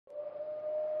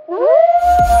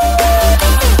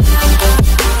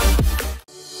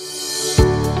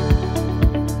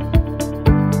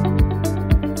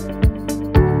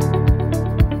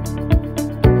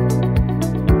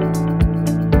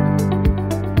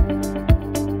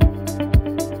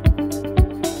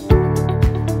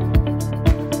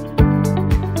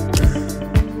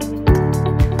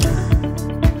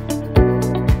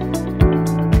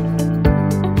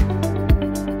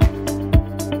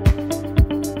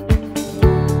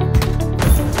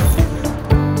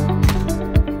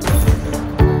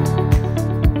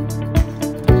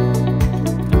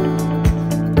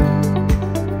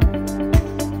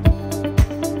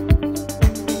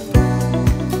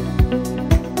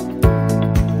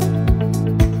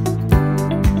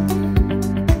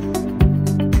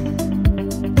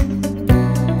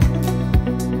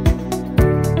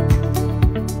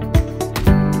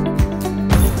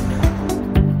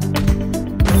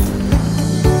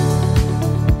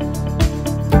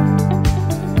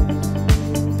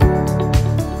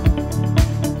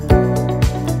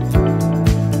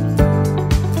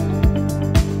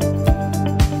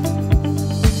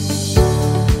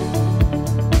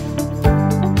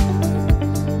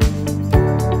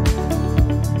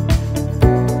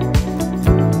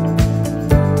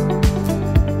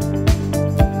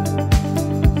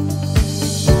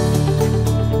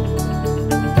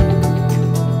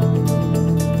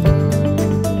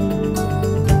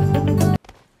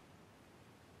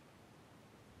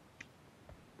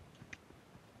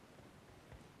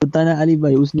पता ना अली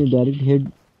भाई, उसने डायरेक्ट हेड,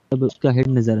 जब उसका हेड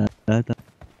नजर आ रहा था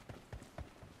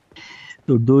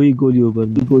तो दो ही गोलियों पर।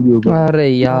 अरे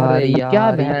यार ये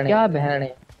क्या बहन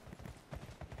है।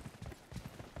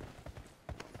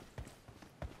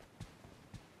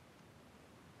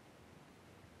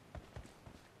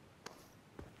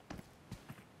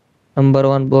 नंबर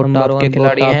 1 बोट आपके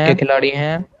खिलाड़ी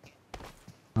हैं।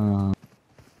 हाँ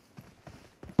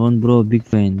ऑन ब्रो, बिग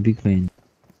फैन।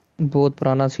 बहुत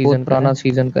पुराना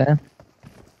सीजन का है।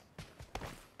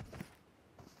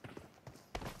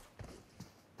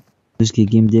 उसकी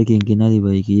गेम देखेंगे ना अली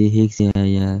भाई की, ये हेक से आया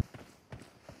यार।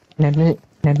 नहीं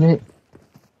नहीं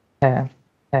है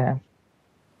है।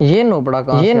 ये नोबड़ा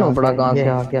कहाँ से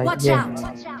आ गया ये। Watch out!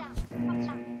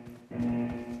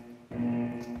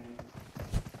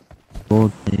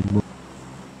 बहुत है बहुत।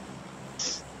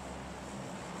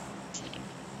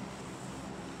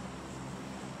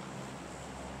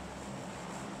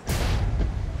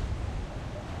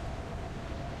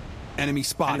 Enemy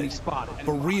spotted.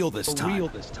 For real this time.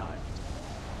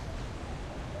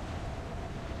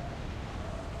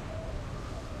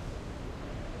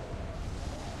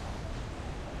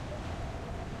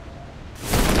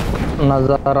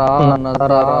 नजारा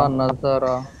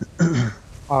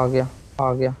आ गया।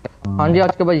 हाँ जी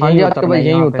आज के भाई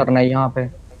यही उतरना है यहाँ पे।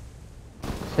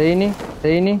 सही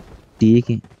नहीं। ठीक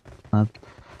है आप।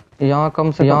 यहाँ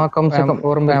कम से कम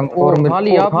और उठा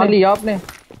लिया आपने।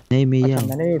 नहीं मैं अच्छा यहाँ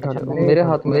मैंने भी उठा लिया। मेरे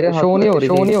हाथ में शो नहीं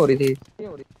हो रही थी।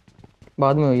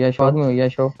 बाद में हुई है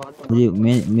शो। मुझे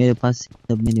मेरे पास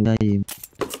सब मैंने उठाए ये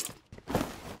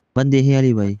बंदे हैं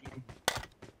अली भाई।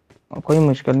 कोई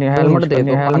मुश्किल नहीं। हेलमेट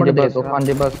दे दो हाँ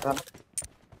जी बस।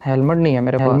 हेलमेट नहीं है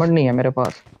मेरे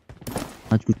पास।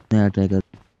 आज कुछ नया ट्राई कर,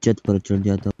 छत पर चढ़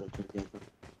जाता हूँ।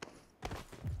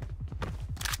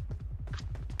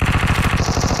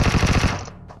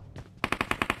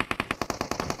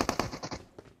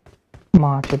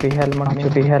 माँ चुपी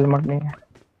हेलमेट नहीं है।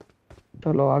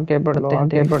 चलो आगे बढ़ते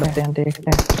हैं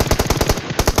देखते हैं।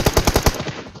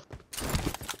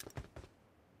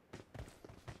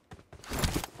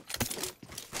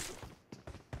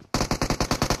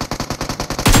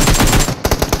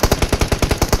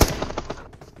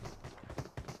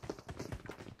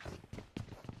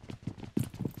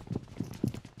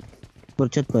 पर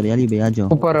छत पर अली भाई आ जाओ।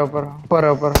 ऊपर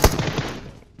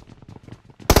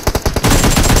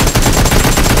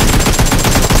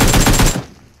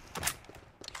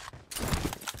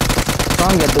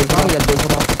कहाँ गया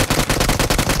दूसरा।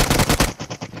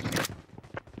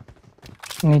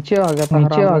 नीचे आ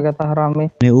गया था हरामी।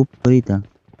 मैं ऊपर ही था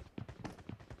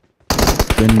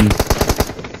गन्नी।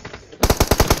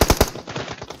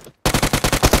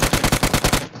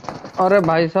 अरे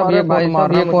भाई साहब ये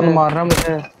कौन मार रहा है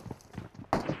मुझे।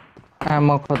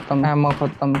 एमो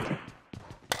खत्म।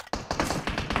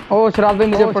 ओ शराब भी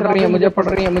मुझे पड़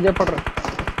रही है।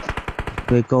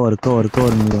 वे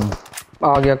कवर मिलो।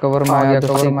 आ गया कवर में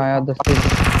आया दस्ती।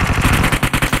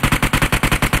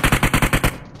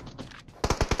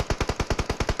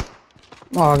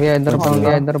 आ गया इधर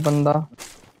बंदा।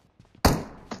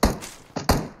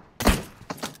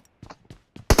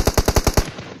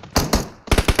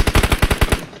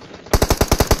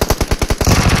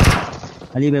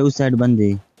 अली भाई उस साइड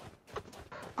बंदे।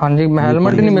 हाँ जी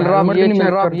हेलमेट नहीं मिल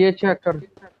रहा। ये चेक कर।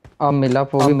 अब मिला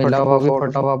वो भी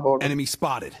फटा हुआ board. Enemy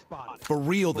spotted. For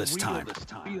real this time.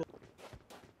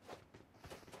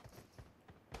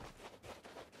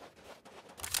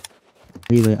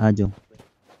 Ali भाई आ जाओ।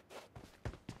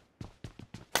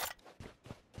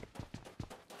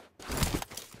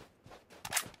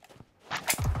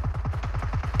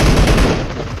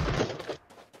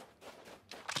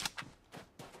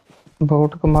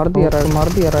 बोट को मार दिया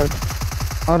राइट।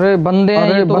 अरे बंदे हैं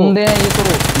ये तो।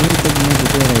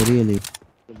 रियली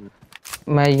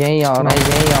मैं यहीं आ रहा हूँ।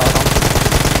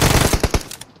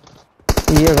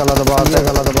 ये गलत बात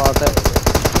है।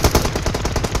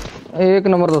 एक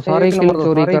नंबर तो सारे किल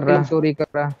चोरी कर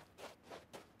रहा है।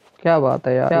 क्या बात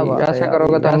है यार। ऐसा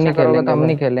करोगे तो हम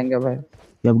नहीं खेलेंगे भाई।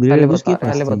 अपग्रेड उसके पास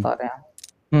पहले थी। बता रहे हैं।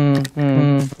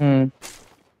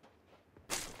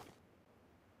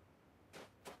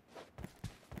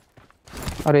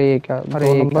 अरे ये क्या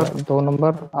 2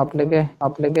 नंबर आप ले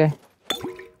गए।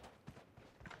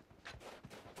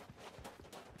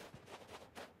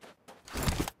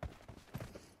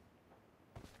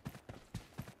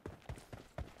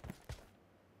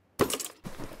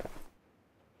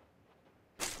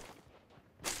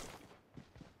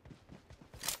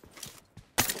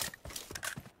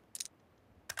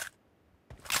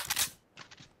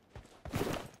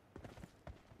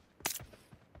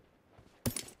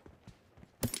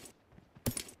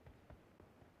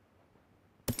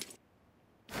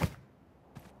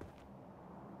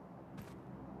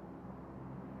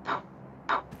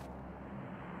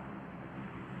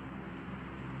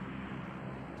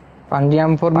 हाँ जी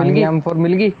M4 मिल गई, M4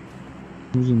 मिल गई।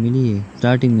 मुझे मिली है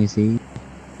स्टार्टिंग में से ही।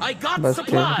 I got बस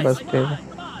ठीक, बस supplies. ठीक।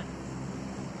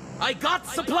 I got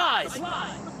supplies.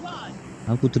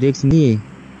 आपको तो रेक्स मिली है?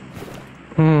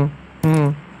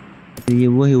 हम्म। तो ये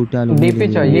वो है, उठा लो मेरे डीपी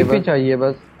लिए चाहिए, वो डीपी चाहिए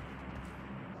बस।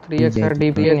 मिल जाए 3xr तो।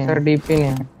 डीपी, 3xr डीपी नहीं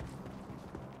है।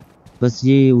 बस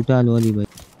ये उठा लो अली भाई।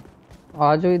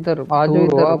 आ जाओ इधर, आ जाओ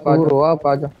इधर, दूर हो आप,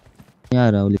 आ जाओ।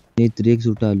 यार राहुल ये तो रेक्स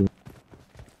उठा लो।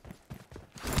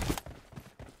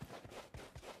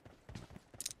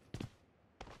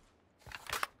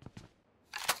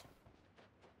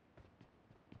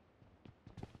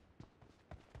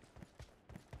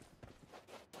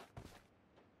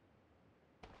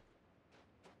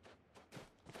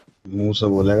 मुंह से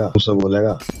बोलेगा, मुंह से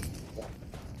बोलेगा।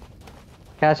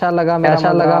 कैसा लगा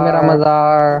मेरा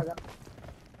मज़ाक?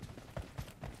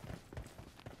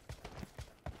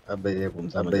 अबे ये कौन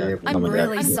सा I'm मजाक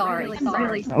really है? sorry.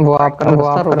 वो आपका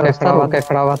रास्ता रोके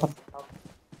खड़ा हुआ था।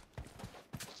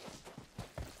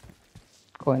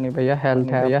 कोई नहीं भैया,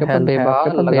 हेल्थ है आपके पास,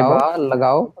 देबा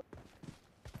लगाओ।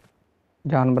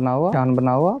 जान बनाओ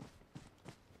आप।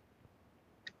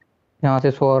 यहाँ से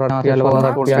 100 रुपया वाला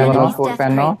Marked सूट enemy's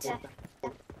पहनो, death rate.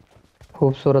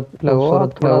 खूबसूरत लगो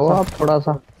आप थोड़ा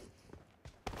सा।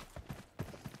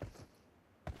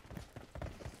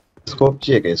 स्कोप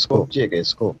चाहिए, स्कोप चाहिए,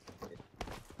 स्कोप।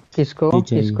 किसको जी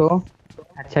चाहिए। किसको?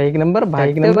 अच्छा एक नंबर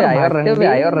भागते हुए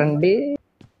आए और रंडी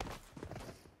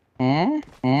हैं।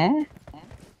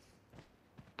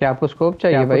 क्या आपको स्कोप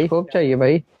चाहिए भाई?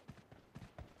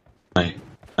 नहीं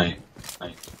नहीं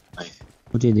नहीं नहीं।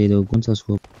 मुझे दे दो, कौन सा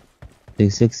स्कोप?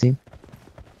 6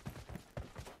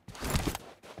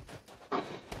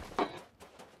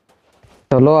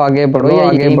 चलो आगे बढ़ो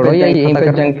या यहीं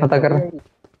पे जंग खत्म कर।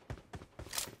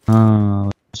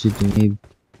 हाँ उसी तुम्हें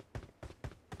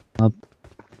आप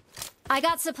I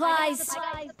got supplies.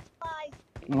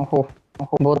 ओहो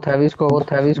बहुत हैवी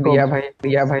स्कोप दिया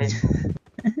भाई।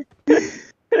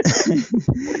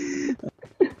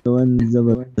 तो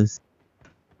जबरदस्त।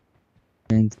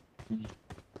 थैंक्स।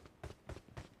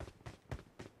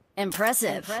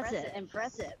 Impressive.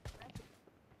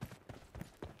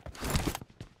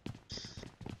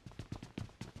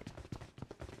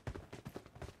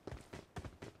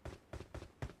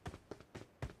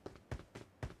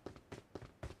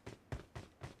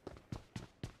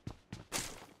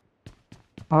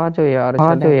 आ जाओ यार,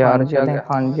 चलें।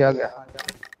 हाँ जी आ गया।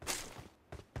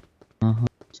 हाँ हाँ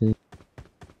चलो,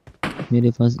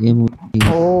 मेरे पास एम ओ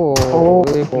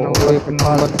एक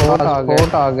नंबर स्पॉट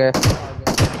आ गए।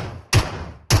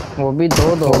 वो भी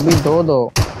दो।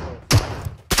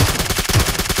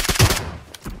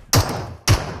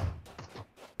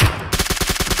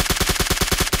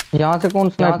 यहाँ से कौन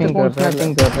स्नाइपिंग कर रहा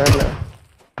है?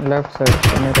 लेफ्ट साइड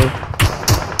से मेरे।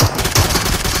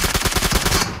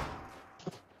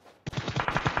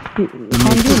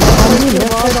 हाँ जी लेफ्ट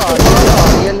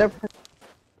साइड लेफ्ट।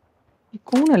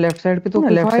 कौन है लेफ्ट साइड पे? तो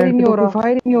फायर ही नहीं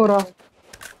हो रहा।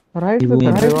 राइट पे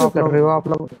कर रहे हो आप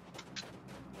लोग।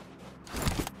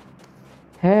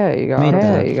 है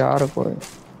यार कोई।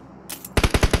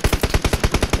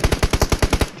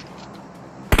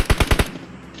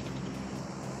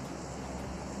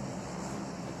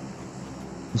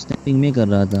 स्नैपिंग में कर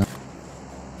रहा था।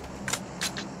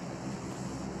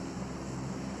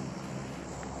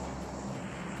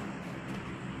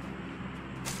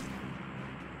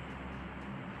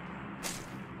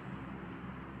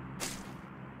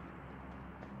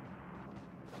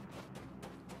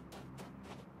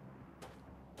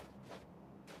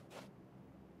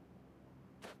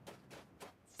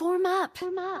 Form up.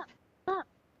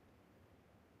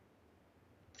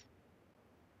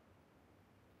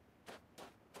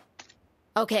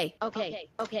 Okay.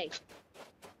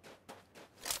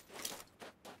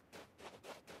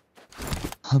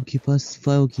 आपके पास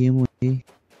 5 की एमओ है?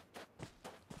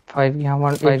 5 यहाँ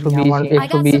I got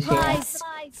 120 supplies.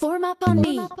 Form up on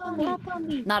me.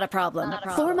 Not a problem.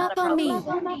 Form up on me.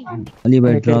 Ali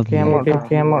भाई ड्रॉप है।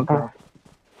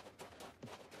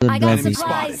 I got Enemy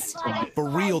supplies. spotted. For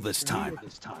real this time.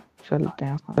 चलते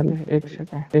हैं। एक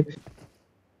सेकंड।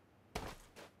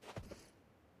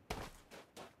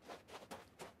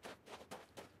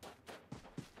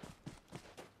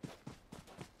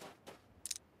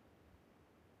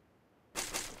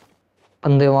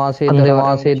 बंदे वहां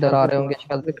से इधर आ रहे होंगे।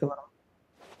 चलते के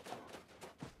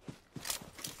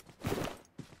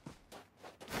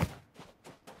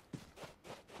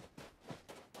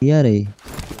यार है।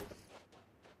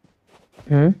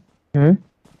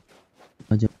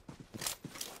 अच्छा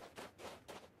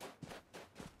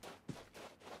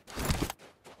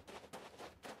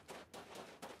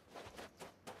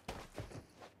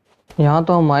यहाँ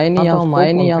तो हम आए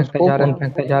नहीं, यहाँ स्कोप कौन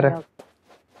फेंकते जा रहे हैं।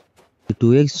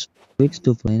 2x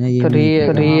तो है ना ये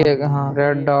भी 3 हाँ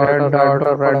रेड डॉट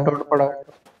और रेड डॉट पड़ा है।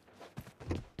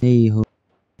 नहीं हो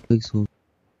 2x हो।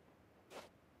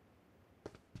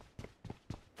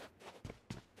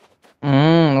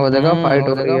 वो जगह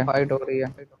फाइट हो रही है।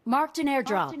 Marked an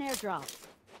airdrop.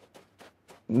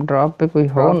 ड्रॉप पे कोई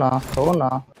हो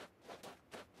ना।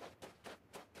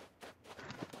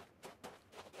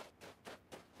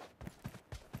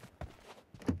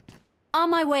 On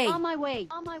my way.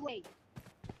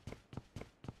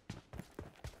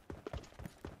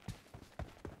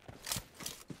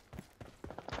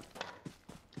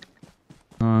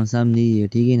 हाँ सामने ही है,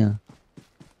 ठीक है ना।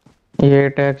 ये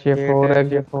टैक्स ये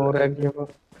 4x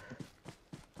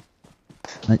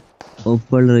वो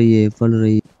पड़ रही है।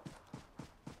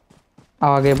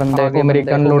 आगे बंदे को मेरी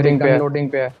गन लोडिंग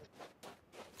पे है।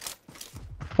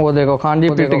 वो देखो खान जी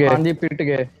पिट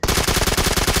गए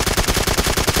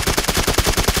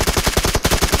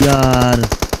यार।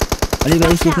 अली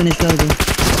भाई इसको फिनिश कर दो।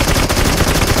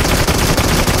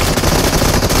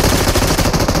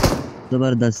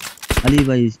 जबरदस्त अली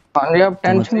भाई। हाँ जी, आप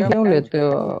टेंशन क्यों लेते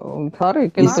हो, सारे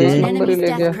किल इसे- एक नंबर ही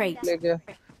Enemy's ले death गया।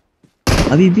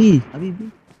 crate. अभी भी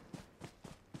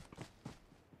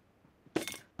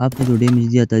आपने जो डैमेज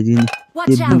दिया था जिन Watch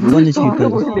ये out. वन एचपी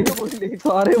पर,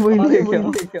 सारे वही ले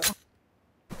गया।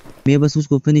 मैं बस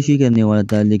उसको फिनिश ही करने वाला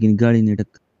था लेकिन गाड़ी ने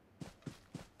टक्कर।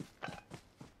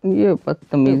 ये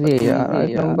बदतमीजी है यार,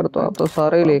 एक नंबर तो आप तो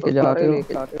सारे ही लेके जा रहे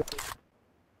हो।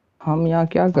 हम यहाँ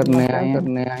क्या करने आए हैं।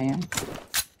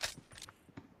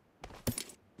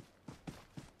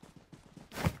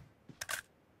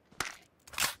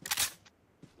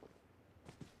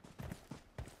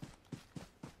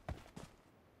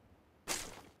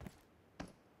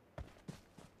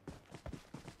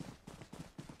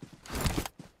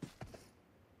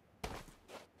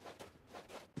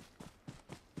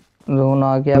 जोन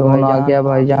आ गया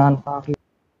भाईजान।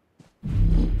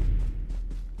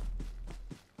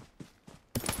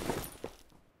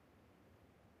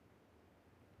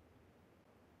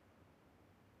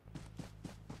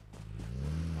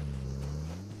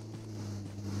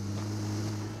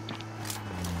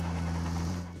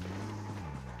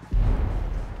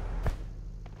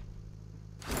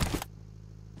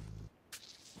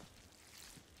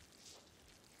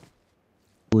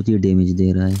 बहुत ही डैमेज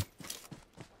दे रहा है।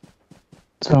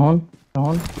 जोन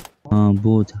हाँ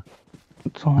बहुत।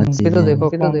 ये तो देखो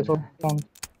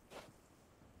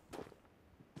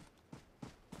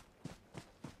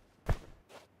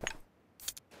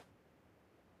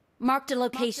Marked a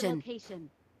location.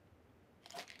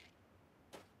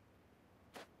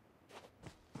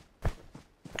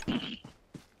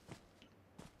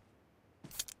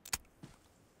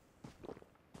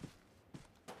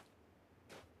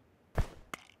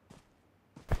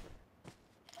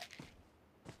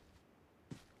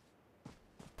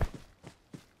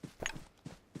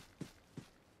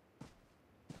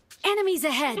 Enemies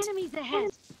ahead.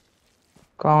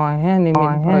 कहाँ है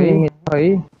निमित भाई?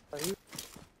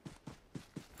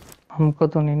 हमको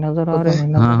तो नहीं नजर आ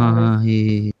रहे। हाँ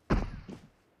ये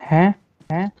हैं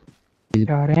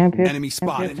जा रहे हैं फिर। Enemy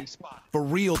spotted. For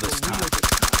real this time.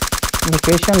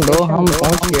 Location दो, हम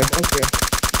पहुंच गए।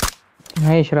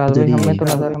 नहीं शराज भाई, हमें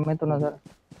तो नजर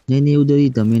नहीं उधर ही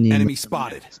था। मैंने Enemy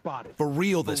spotted. For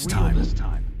real this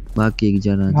time. बाकी एक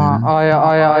जा रहा था हाँ ना।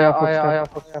 आया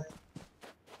फुटस्टेप।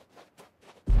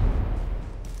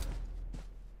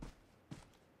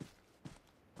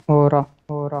 हो रहा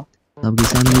आपके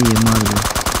सामने ये मार दो।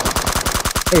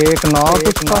 एक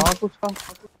नॉक उसका।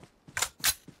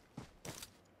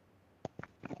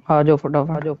 आ जाओ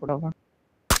फटाफट।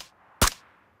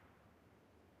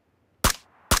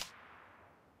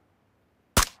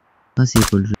 बस ये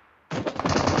पड़ रही।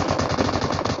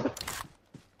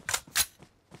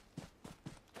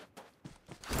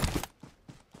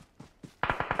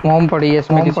 मोम पड़ी है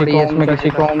इसमें, किसी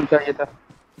को मोम चाहिए था।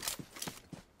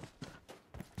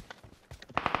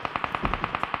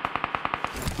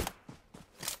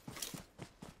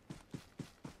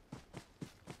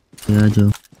 आ जाओ।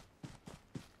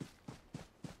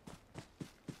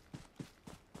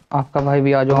 आपका भाई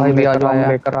भी आ जाओ, हम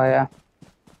लेकर आया।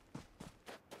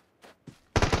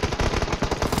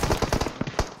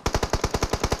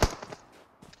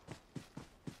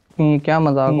 क्या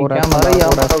मजाक हो रहा है? सारे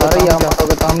यहाँ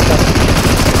मारोगे काम कर।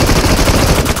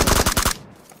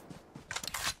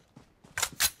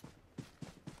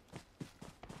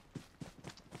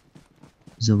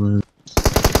 जबरदस्त।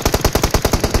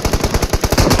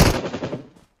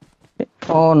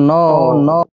 Oh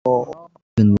no.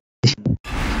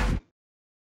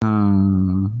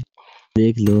 हाँ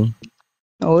देख लो।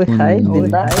 ओए हाय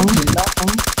जिंदा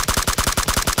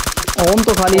ओम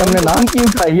तो खाली हमने नाम की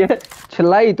उठाई है,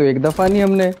 चिल्लाई तो एक दफा नहीं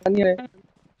हमने।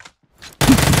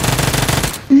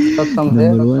 कसम से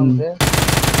नंबर 1